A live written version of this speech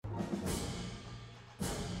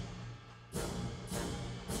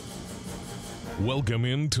Welcome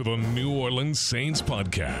into the New Orleans Saints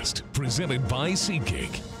podcast, presented by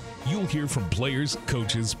SeatGeek. You'll hear from players,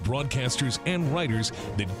 coaches, broadcasters, and writers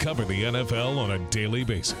that cover the NFL on a daily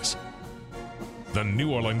basis. The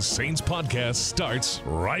New Orleans Saints podcast starts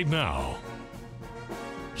right now.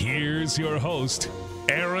 Here's your host,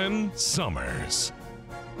 Aaron Summers.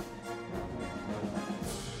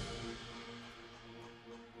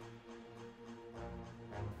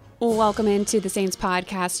 Welcome into the Saints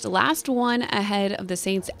podcast. Last one ahead of the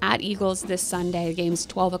Saints at Eagles this Sunday. The game's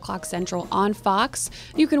 12 o'clock Central on Fox.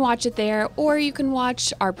 You can watch it there, or you can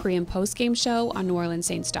watch our pre- and post-game show on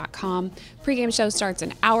NewOrleansSaints.com. Pre-game show starts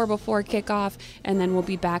an hour before kickoff, and then we'll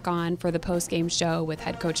be back on for the post-game show with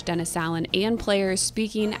head coach Dennis Allen and players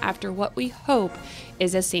speaking after what we hope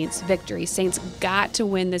is a Saints victory. Saints got to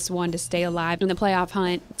win this one to stay alive in the playoff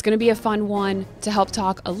hunt. It's going to be a fun one to help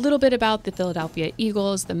talk a little bit about the Philadelphia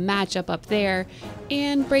Eagles, the matchup up there,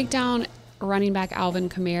 and break down running back Alvin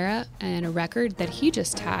Kamara and a record that he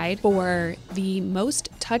just tied for the most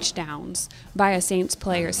touchdowns by a Saints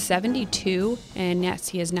player, 72. And yes,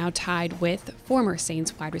 he is now tied with former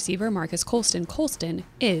Saints wide receiver Marques Colston. Colston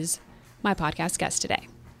is my podcast guest today.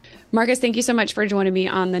 Marques, thank you so much for joining me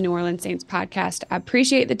on the New Orleans Saints podcast. I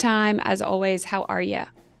appreciate the time. As always, how are you?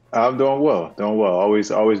 I'm doing well. Always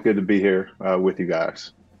good to be here with you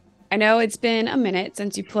guys. I know it's been a minute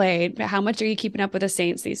since you played, but how much are you keeping up with the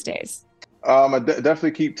Saints these days? I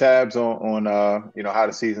definitely keep tabs on how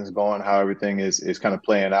the season's going, how everything is kind of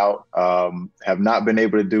playing out. Have not been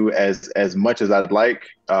able to do as much as I'd like.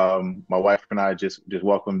 My wife and I just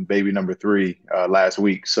welcomed baby number 3 last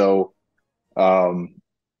week, so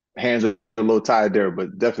hands are a little tied there,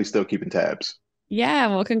 but definitely still keeping tabs. Yeah,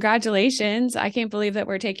 well, congratulations. I can't believe that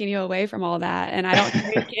we're taking you away from all that, and I don't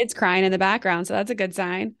hear kids crying in the background, so that's a good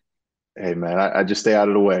sign. Hey, man, I just stay out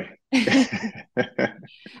of the way.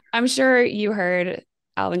 I'm sure you heard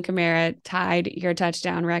Alvin Kamara tied your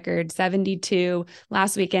touchdown record, 72,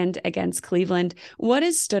 last weekend against Cleveland. What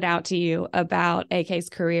has stood out to you about AK's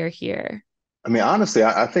career here? I mean, honestly,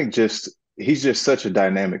 I think he's just such a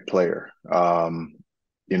dynamic player. On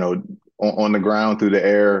the ground, through the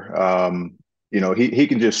air, he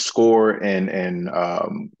can just score and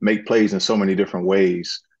make plays in so many different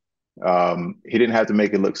ways. He didn't have to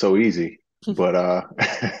make it look so easy, but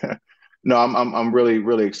no, I'm really,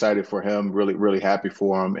 really excited for him. Really, really happy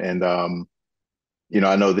for him. And,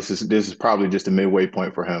 I know this is probably just a midway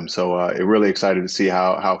point for him. So really excited to see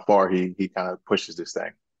how far he kind of pushes this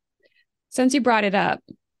thing. Since you brought it up,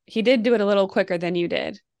 he did do it a little quicker than you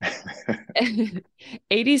did.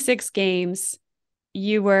 86 games.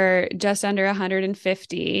 You were just under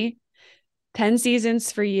 150. 10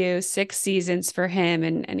 seasons for you, 6 seasons for him.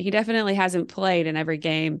 And he definitely hasn't played in every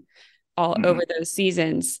game all over those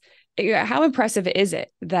seasons. How impressive is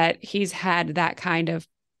it that he's had that kind of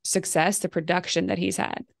success, the production that he's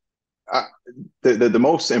had? The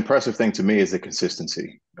most impressive thing to me is the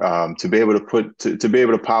consistency. To be able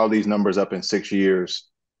to pile these numbers up in 6 years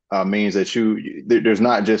means that there's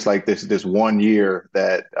not just like this 1 year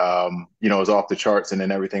that is off the charts and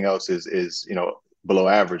then everything else is below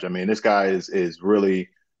average. I mean, this guy is really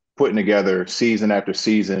putting together season after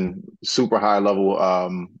season, super high level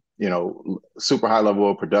of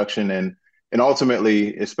production, and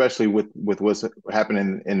ultimately, especially with what's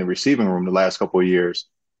happening in the receiving room the last couple of years.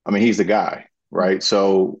 I mean, he's the guy, right?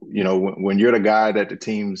 So when you're the guy that the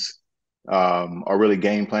teams are really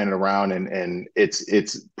game planning around, and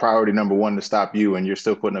it's priority number 1 to stop you, and you're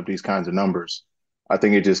still putting up these kinds of numbers, I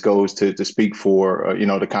think it just goes to speak for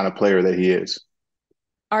the kind of player that he is.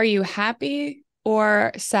 Are you happy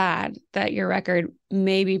or sad that your record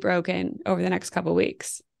may be broken over the next couple of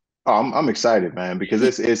weeks? Oh, I'm excited, man, because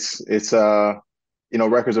it's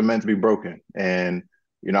records are meant to be broken, and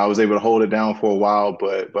I was able to hold it down for a while,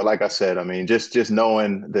 but like I said, I mean, just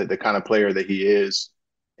knowing the kind of player that he is,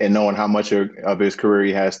 and knowing how much of his career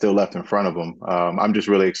he has still left in front of him, I'm just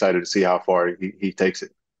really excited to see how far he takes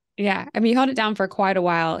it. Yeah, I mean, you held it down for quite a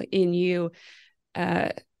while, and you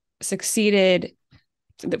succeeded.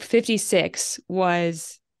 The 56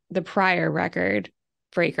 was the prior record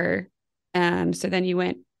breaker. So then you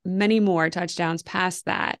went many more touchdowns past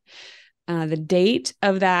that. The date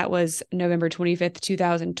of that was November 25th,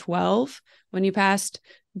 2012, when you passed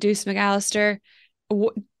Deuce McAllister.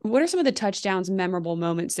 What are some of the touchdowns, memorable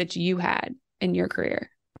moments that you had in your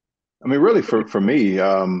career? I mean, really for me,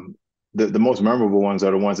 the most memorable ones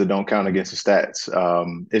are the ones that don't count against the stats.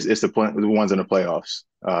 It's the ones in the playoffs,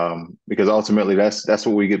 because ultimately that's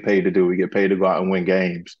what we get paid to do. We get paid to go out and win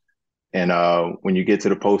games. And when you get to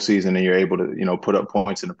the postseason and you're able to put up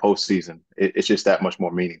points in the postseason, it's just that much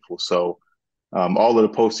more meaningful. So All of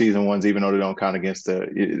the postseason ones, even though they don't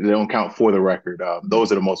count for the record.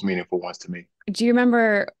 Those are the most meaningful ones to me. Do you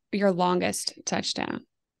remember your longest touchdown?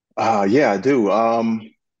 Yeah, I do.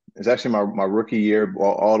 It's actually my rookie year,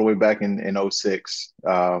 all the way back in '06.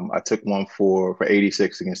 I took one for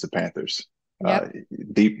 86 against the Panthers, uh, Yep.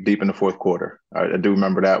 deep in the fourth quarter. I do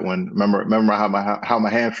remember that one. Remember how my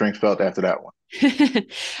hamstrings felt after that one.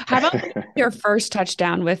 How about your first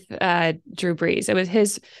touchdown with Drew Brees? It was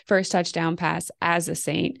his first touchdown pass as a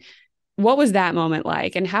Saint. What was that moment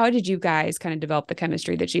like, and how did you guys kind of develop the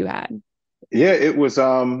chemistry that you had? Yeah, it was.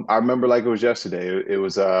 I remember like it was yesterday. It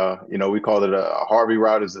was. We called it a Harvey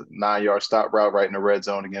route, is a 9-yard stop route right in the red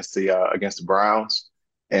zone against the Browns,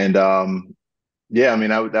 and yeah, I mean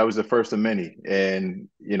that was the first of many, and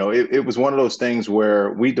it was one of those things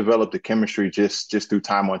where we developed the chemistry just through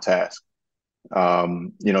time on task.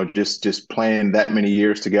 Just playing that many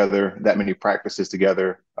years together, that many practices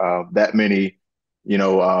together, that many, you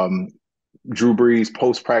know, um, Drew Brees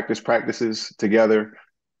post practices together.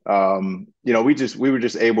 We were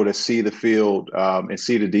just able to see the field and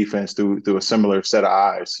see the defense through a similar set of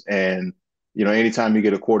eyes. And anytime you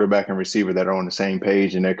get a quarterback and receiver that are on the same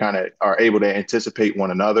page and they kind of are able to anticipate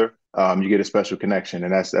one another, you get a special connection,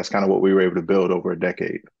 and that's kind of what we were able to build over a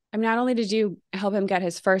decade. I mean, not only did you help him get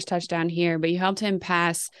his first touchdown here, but you helped him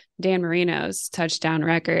pass Dan Marino's touchdown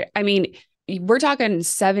record. I mean, we're talking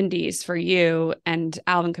 70s for you and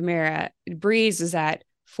Alvin Kamara. Breeze is at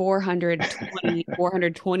 420,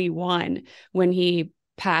 421 when he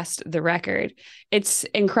passed the record. It's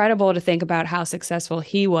incredible to think about how successful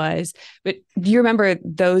he was. But do you remember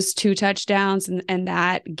those two touchdowns and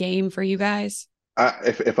that game for you guys?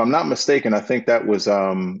 If I'm not mistaken, I think that was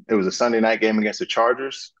it was a Sunday night game against the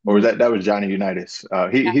Chargers, or was that was Johnny Unitas?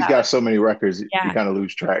 He's got so many records, you Yeah. kind of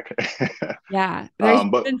lose track. Yeah, there's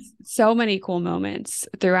But been so many cool moments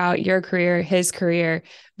throughout your career, his career,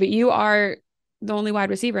 but you are the only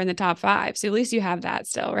wide receiver in the top five. So at least you have that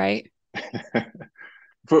still, right?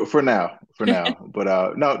 for now.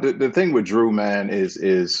 But no, the thing with Drew, man, is,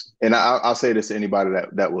 and I'll say this to anybody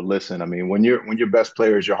that will listen. I mean, when your best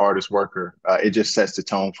player is your hardest worker, it just sets the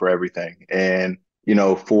tone for everything. And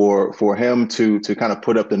for him to kind of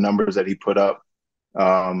put up the numbers that he put up,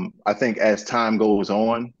 I think as time goes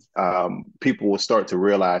on, people will start to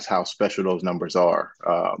realize how special those numbers are.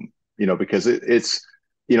 Because it's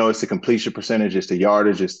the completion percentage, it's the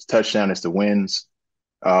yardage, it's the touchdown, it's the wins.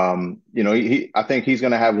 I think he's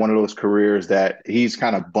going to have one of those careers that he's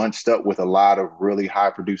kind of bunched up with a lot of really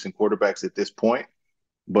high producing quarterbacks at this point.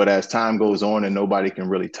 But as time goes on and nobody can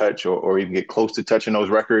really touch or even get close to touching those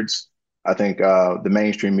records, I think the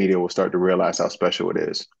mainstream media will start to realize how special it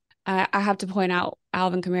is. I have to point out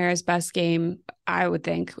Alvin Kamara's best game, I would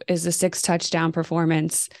think, is the 6 touchdown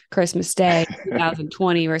performance Christmas Day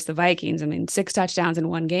 2020 versus the Vikings. I mean, 6 touchdowns in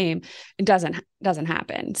one game, it doesn't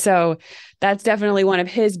happen. So that's definitely one of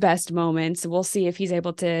his best moments. We'll see if he's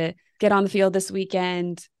able to get on the field this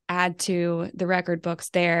weekend, add to the record books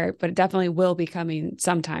there, but it definitely will be coming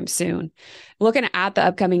sometime soon. Looking at the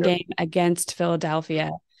upcoming game against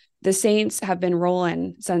Philadelphia, the Saints have been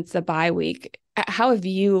rolling since the bye week. How have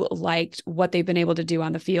you liked what they've been able to do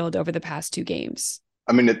on the field over the past 2 games?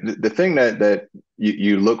 I mean, the thing that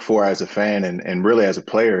you look for as a fan and really as a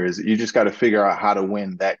player is you just got to figure out how to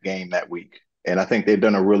win that game that week. And I think they've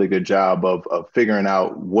done a really good job of figuring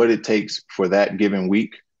out what it takes for that given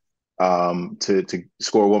week to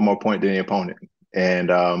score one more point than the opponent.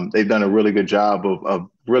 And they've done a really good job of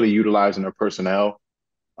really utilizing their personnel.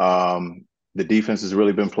 The defense has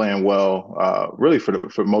really been playing well, really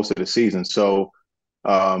for most of the season. So,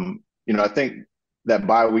 I think that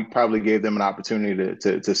bye week probably gave them an opportunity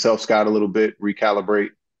to self-scout a little bit, recalibrate.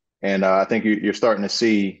 And I think you're starting to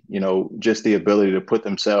see, just the ability to put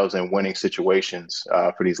themselves in winning situations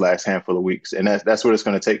for these last handful of weeks. And that's what it's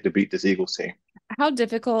going to take to beat this Eagles team. How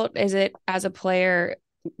difficult is it as a player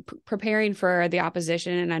preparing for the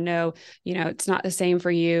opposition? And I know, it's not the same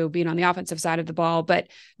for you being on the offensive side of the ball, but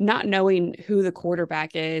not knowing who the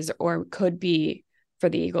quarterback is or could be for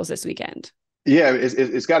the Eagles this weekend. Yeah,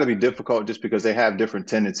 it's got to be difficult just because they have different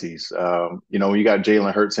tendencies. When you got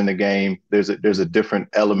Jalen Hurts in the game, there's a different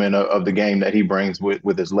element of the game that he brings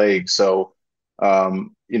with his legs. So,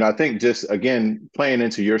 I think just, again, playing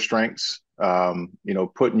into your strengths,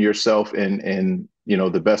 putting yourself in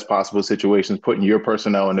the best possible situations, putting your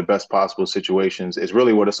personnel in the best possible situations is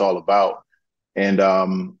really what it's all about. And,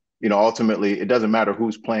 ultimately it doesn't matter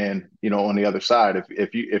who's playing, on the other side.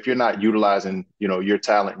 If you're not utilizing, your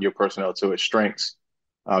talent and your personnel to its strengths,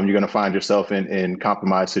 you're going to find yourself in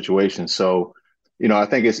compromised situations. So, I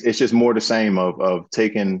think it's just more the same of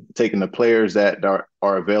taking the players that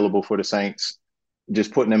are available for the Saints,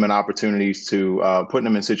 just putting them in opportunities to putting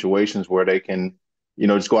them in situations where they can,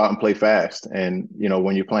 just go out and play fast. And,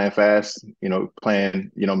 when you're playing fast,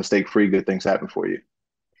 playing, mistake free, good things happen for you.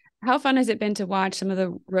 How fun has it been to watch some of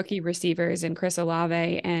the rookie receivers and Chris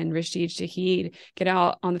Olave and Rashid Shaheed get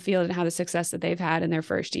out on the field and how the success that they've had in their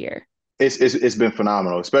first year? It's been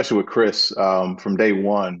phenomenal, especially with Chris from day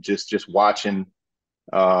one. Just watching,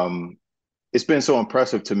 it's been so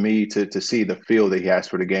impressive to me to see the feel that he has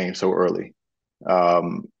for the game so early.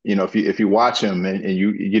 If you watch him and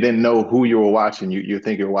you didn't know who you were watching, you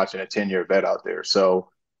think you're watching a 10-year vet out there. So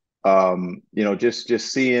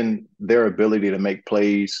just seeing their ability to make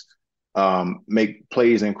plays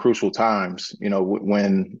in crucial times.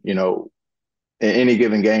 When in any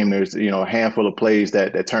given game, there's a handful of plays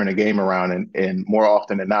that turn the game around, and more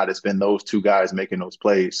often than not, it's been those two guys making those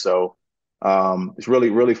plays. So it's really,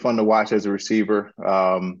 really fun to watch as a receiver,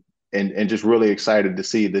 and just really excited to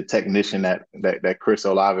see the technician that Chris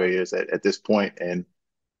Olave is at this point, and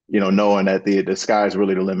knowing that the sky is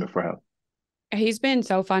really the limit for him. He's been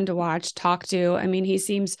so fun to watch, talk to. I mean, he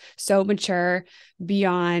seems so mature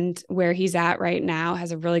beyond where he's at right now,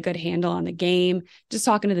 has a really good handle on the game, just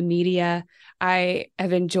talking to the media. I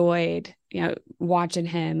have enjoyed, watching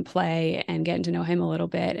him play and getting to know him a little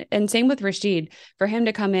bit. And same with Rashid, for him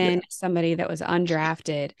to come in, somebody that was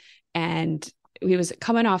undrafted, and he was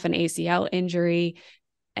coming off an ACL injury,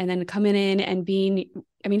 and then coming in and being,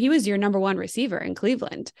 he was your number one receiver in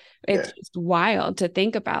Cleveland. It's just wild to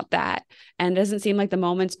think about that. And it doesn't seem like the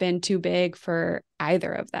moment's been too big for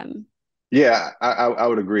either of them. Yeah, I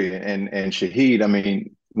would agree. And Shaheed,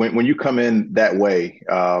 when you come in that way,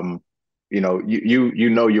 you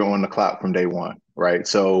know you're on the clock from day one, right?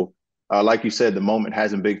 So like you said, the moment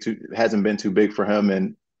hasn't been too big for him.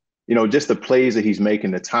 And just the plays that he's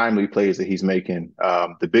making, the timely plays that he's making,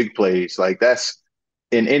 the big plays, like that's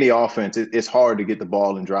in any offense, it's hard to get the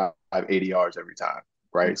ball and drive 80 yards every time,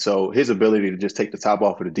 right? So his ability to just take the top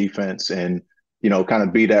off of the defense and, kind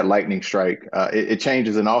of be that lightning strike, it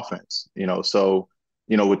changes an offense, So,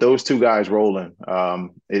 with those two guys rolling,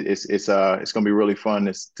 it's going to be really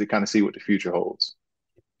fun to kind of see what the future holds.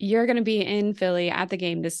 You're going to be in Philly at the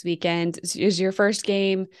game this weekend. Is your first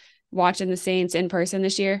game watching the Saints in person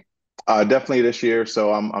this year? Definitely this year.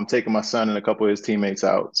 So I'm taking my son and a couple of his teammates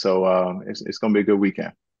out. So it's going to be a good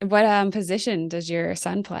weekend. What position does your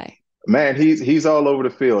son play? Man, he's all over the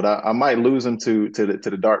field. I might lose him to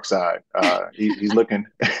the dark side. He's looking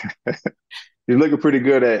he's looking pretty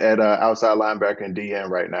good at outside linebacker and DN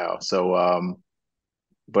right now. So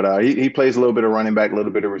but he plays a little bit of running back, a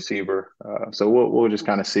little bit of receiver. So we'll just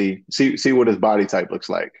kind of see what his body type looks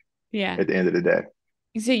like. Yeah. At the end of the day.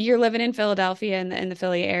 So you're living in Philadelphia in the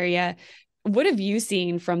Philly area. What have you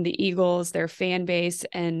seen from the Eagles, their fan base,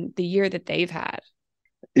 and the year that they've had?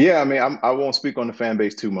 Yeah, I won't speak on the fan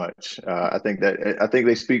base too much. I think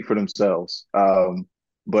they speak for themselves.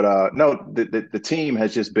 But no, the team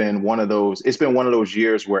has just been one of those. It's been one of those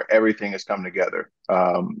years where everything has come together.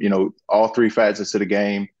 All three facets of the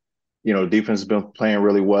game. Defense has been playing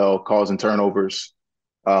really well, causing turnovers.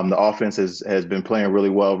 The offense has been playing really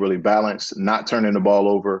well, really balanced, not turning the ball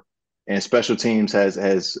over, and special teams has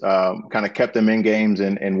kind of kept them in games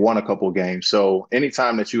and won a couple of games. So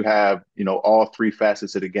anytime that you have all three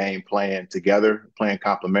facets of the game playing together, playing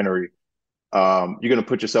complementary, you're going to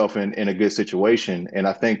put yourself in a good situation. And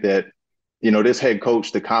I think that this head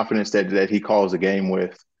coach, the confidence that he calls the game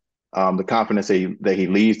with, the confidence that he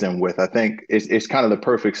leads them with, I think it's kind of the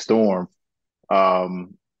perfect storm.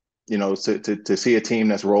 To see a team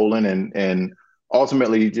that's rolling and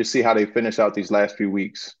ultimately just see how they finish out these last few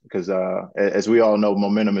weeks. Because as we all know,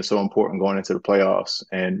 momentum is so important going into the playoffs,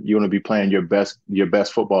 and you want to be playing your best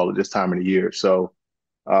football at this time of the year. So,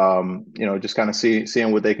 just kind of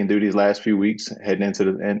seeing what they can do these last few weeks heading into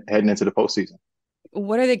the postseason.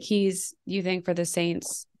 What are the keys you think for the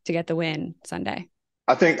Saints to get the win Sunday?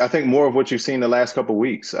 I think more of what you've seen the last couple of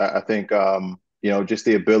weeks. I think just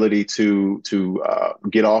the ability to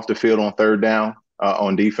get off the field on third down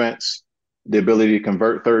on defense, the ability to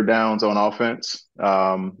convert third downs on offense,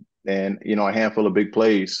 and a handful of big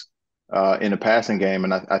plays in the passing game.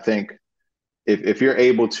 And I think if you're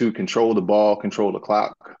able to control the ball, control the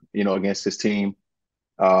clock, against this team,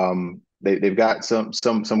 they've got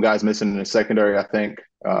some guys missing in the secondary. I think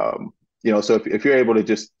so if you're able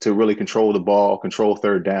to really control the ball, control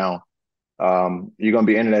third down, you're going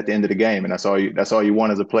to be in it at the end of the game. And that's all you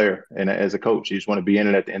want as a player and as a coach. You just want to be in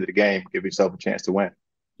it at the end of the game, give yourself a chance to win.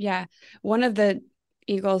 Yeah. One of the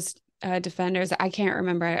Eagles defenders, I can't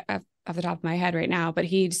remember off the top of my head right now, but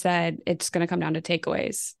he said it's going to come down to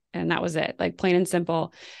takeaways And that was it, like plain and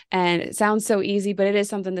simple. And it sounds so easy, but it is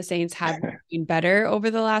something the Saints have been better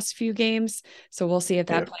over the last few games. So we'll see if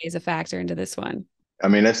that plays a factor into this one. I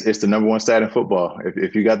mean, it's the number one stat in football.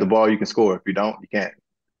 If you got the ball, you can score. If you don't, you can't.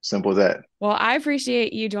 Simple as that. Well, I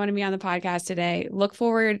appreciate you joining me on the podcast today. Look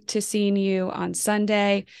forward to seeing you on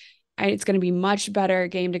Sunday. It's going to be much better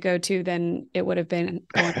game to go to than it would have been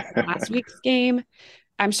going to last week's game.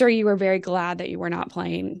 I'm sure you were very glad that you were not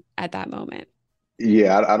playing at that moment.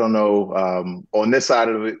 Yeah, I don't know. On this side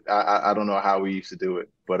of it, I don't know how we used to do it,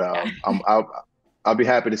 but I'll be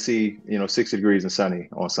happy to see 60 degrees and sunny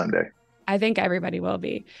on Sunday. I think everybody will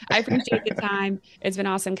be. I appreciate the time. It's been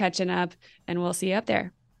awesome catching up, and we'll see you up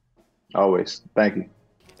there. Always. Thank you.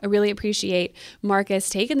 I really appreciate Marcus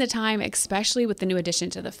taking the time, especially with the new addition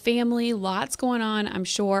to the family. Lots going on, I'm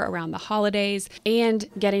sure, around the holidays and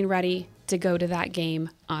getting ready to go to that game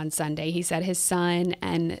on Sunday. He said his son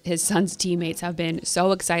and his son's teammates have been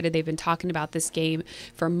so excited. They've been talking about this game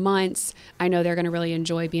for months. I know they're going to really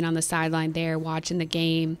enjoy being on the sideline there, watching the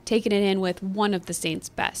game, taking it in with one of the Saints'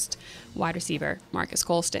 best wide receiver, Marcus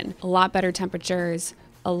Colston. A lot better temperatures,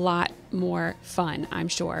 a lot more fun, I'm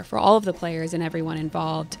sure, for all of the players and everyone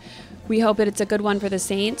involved. We hope that it's a good one for the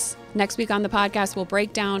Saints. Next week on the podcast, we'll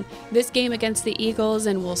break down this game against the Eagles,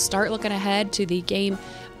 and we'll start looking ahead to the game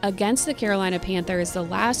against the Carolina Panthers, the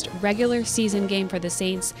last regular season game for the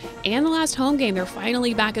Saints and the last home game. They're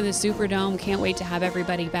finally back in the Superdome. Can't wait to have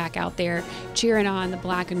everybody back out there cheering on the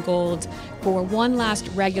black and gold for one last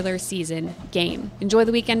regular season game. Enjoy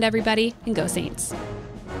the weekend, everybody, and go Saints.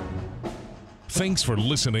 Thanks for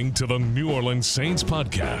listening to the New Orleans Saints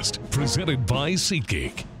podcast, presented by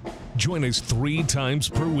SeatGeek. Join us 3 times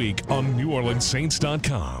per week on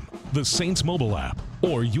NewOrleansSaints.com, the Saints mobile app,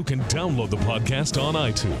 or you can download the podcast on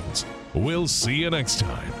iTunes. We'll see you next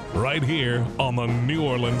time, right here on the New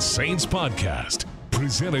Orleans Saints podcast,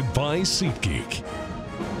 presented by SeatGeek.